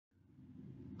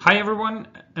Hi everyone,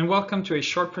 and welcome to a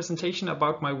short presentation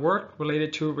about my work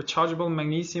related to rechargeable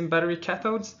magnesium battery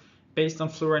cathodes based on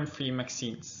fluorine-free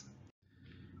MXenes.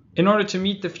 In order to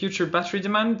meet the future battery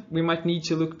demand, we might need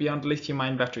to look beyond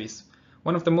lithium-ion batteries.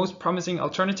 One of the most promising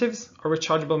alternatives are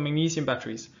rechargeable magnesium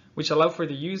batteries, which allow for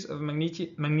the use of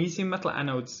magnesium metal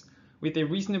anodes. With a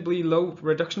reasonably low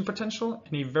reduction potential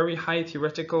and a very high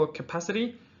theoretical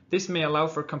capacity, this may allow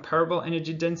for comparable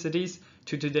energy densities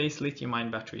to today's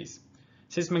lithium-ion batteries.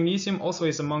 Since magnesium also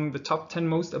is among the top 10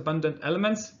 most abundant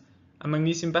elements, a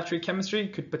magnesium battery chemistry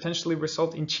could potentially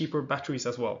result in cheaper batteries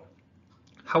as well.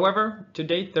 However, to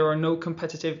date there are no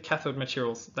competitive cathode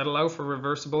materials that allow for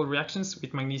reversible reactions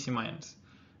with magnesium ions.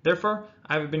 Therefore,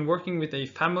 I have been working with a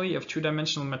family of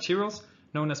two-dimensional materials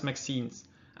known as MXenes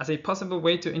as a possible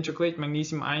way to integrate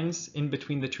magnesium ions in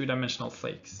between the two-dimensional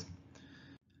flakes.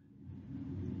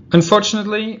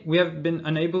 Unfortunately, we have been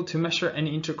unable to measure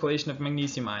any intercalation of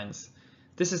magnesium ions.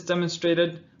 This is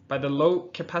demonstrated by the low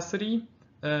capacity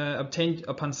obtained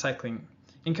upon cycling.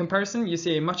 In comparison, you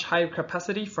see a much higher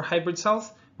capacity for hybrid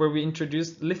cells where we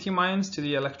introduced lithium ions to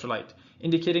the electrolyte,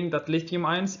 indicating that lithium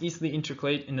ions easily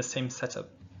intercalate in the same setup.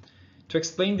 To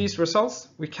explain these results,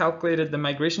 we calculated the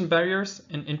migration barriers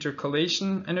and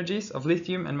intercalation energies of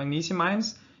lithium and magnesium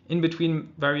ions in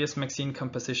between various MXene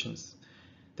compositions.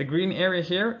 The green area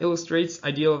here illustrates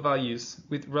ideal values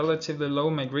with relatively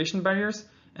low migration barriers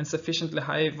and sufficiently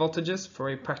high voltages for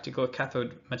a practical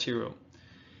cathode material.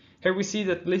 Here we see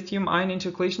that lithium-ion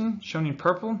intercalation, shown in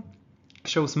purple,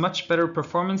 shows much better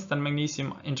performance than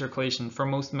magnesium intercalation for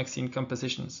most MXene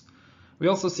compositions. We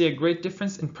also see a great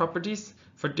difference in properties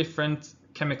for different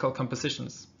chemical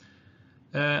compositions.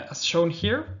 As shown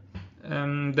here,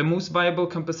 the most viable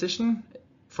composition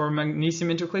for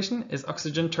magnesium intercalation is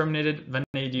oxygen-terminated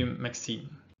vanadium MXene.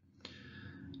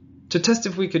 To test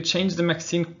if we could change the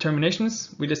MXene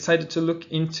terminations, we decided to look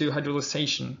into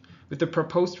hydrolyzation with the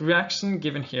proposed reaction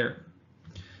given here.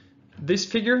 This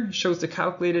figure shows the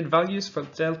calculated values for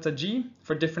delta G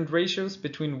for different ratios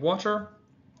between water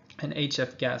and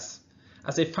HF gas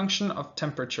as a function of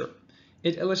temperature.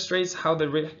 It illustrates how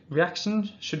the reaction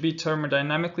should be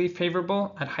thermodynamically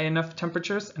favorable at high enough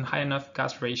temperatures and high enough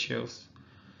gas ratios.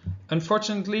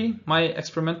 Unfortunately, my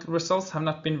experimental results have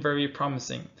not been very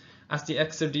promising, as the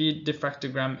XOD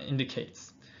diffractogram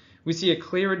indicates. We see a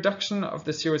clear reduction of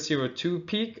the 002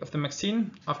 peak of the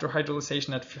MXene after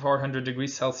hydrolyzation at 400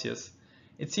 degrees Celsius.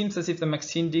 It seems as if the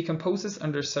MXene decomposes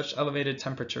under such elevated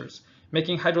temperatures,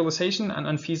 making hydrolyzation an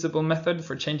unfeasible method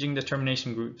for changing the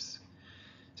termination groups.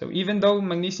 So even though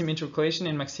magnesium intercalation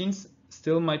in MXenes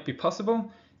still might be possible,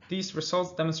 these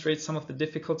results demonstrate some of the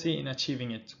difficulty in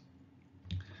achieving it.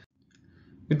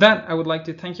 With that, I would like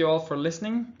to thank you all for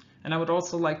listening. And I would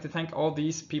also like to thank all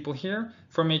these people here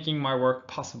for making my work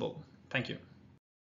possible. Thank you.